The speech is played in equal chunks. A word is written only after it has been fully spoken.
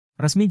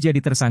Resmi jadi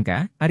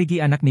tersangka,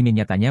 Arighi anak Mimin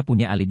nyatanya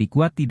punya alibi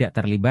kuat tidak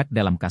terlibat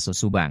dalam kasus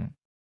Subang.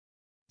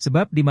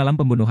 Sebab di malam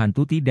pembunuhan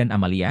Tuti dan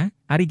Amalia,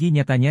 Arighi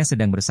nyatanya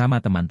sedang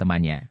bersama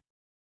teman-temannya.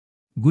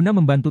 Guna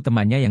membantu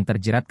temannya yang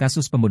terjerat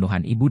kasus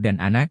pembunuhan ibu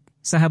dan anak,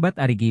 sahabat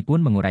Arighi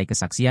pun mengurai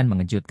kesaksian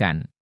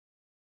mengejutkan.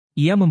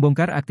 Ia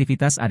membongkar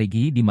aktivitas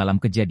Arighi di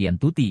malam kejadian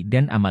Tuti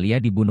dan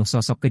Amalia dibunuh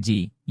sosok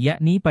keji,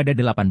 yakni pada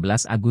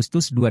 18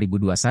 Agustus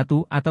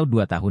 2021 atau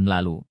 2 tahun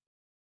lalu.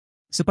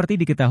 Seperti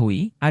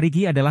diketahui,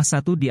 Arighi adalah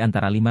satu di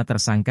antara 5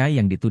 tersangka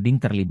yang dituding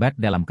terlibat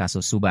dalam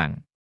kasus Subang.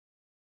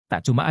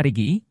 Tak cuma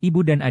Arighi,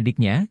 ibu dan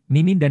adiknya,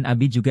 Mimin dan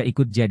Abi juga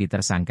ikut jadi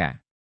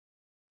tersangka.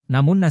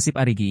 Namun nasib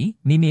Arighi,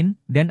 Mimin,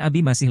 dan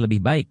Abi masih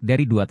lebih baik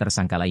dari 2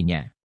 tersangka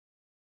lainnya.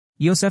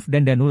 Yosef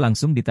dan Danu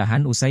langsung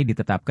ditahan usai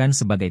ditetapkan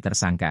sebagai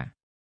tersangka.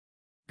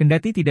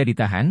 Kendati tidak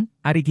ditahan,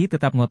 Arighi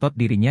tetap ngotot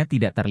dirinya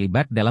tidak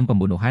terlibat dalam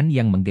pembunuhan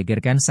yang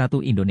menggegerkan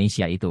satu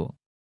Indonesia itu.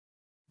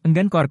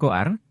 Enggan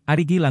koar-koar,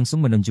 Arighi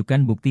langsung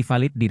menunjukkan bukti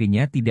valid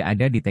dirinya tidak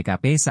ada di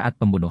TKP saat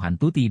pembunuhan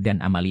Tuti dan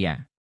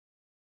Amalia.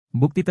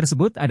 Bukti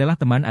tersebut adalah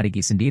teman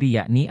Arighi sendiri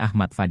yakni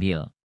Ahmad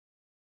Fadil.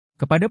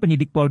 Kepada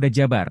penyidik Polda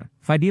Jabar,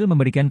 Fadil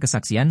memberikan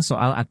kesaksian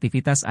soal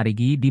aktivitas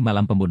Arighi di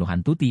malam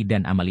pembunuhan Tuti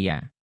dan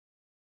Amalia.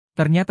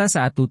 Ternyata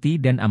saat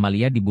Tuti dan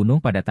Amalia dibunuh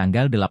pada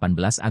tanggal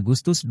 18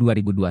 Agustus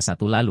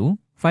 2021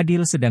 lalu,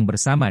 Fadil sedang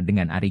bersama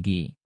dengan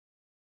Arighi.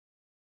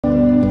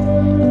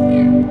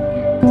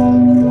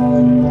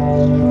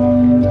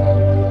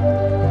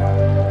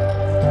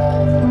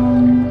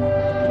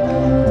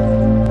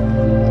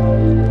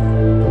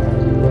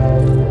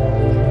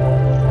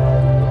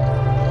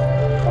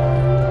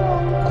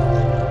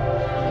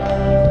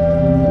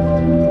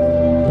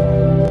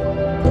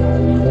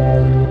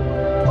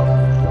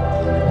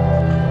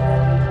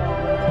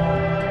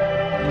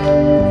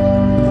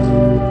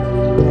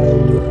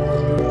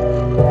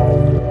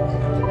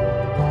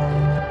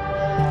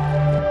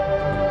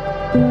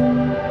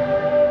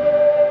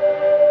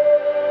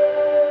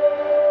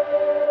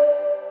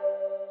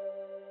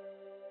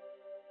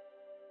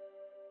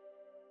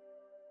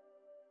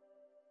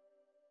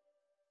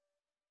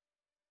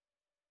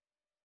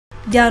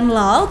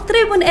 Download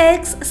Tribun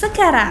X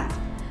sekarang,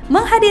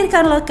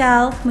 menghadirkan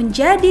lokal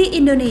menjadi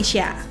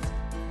Indonesia.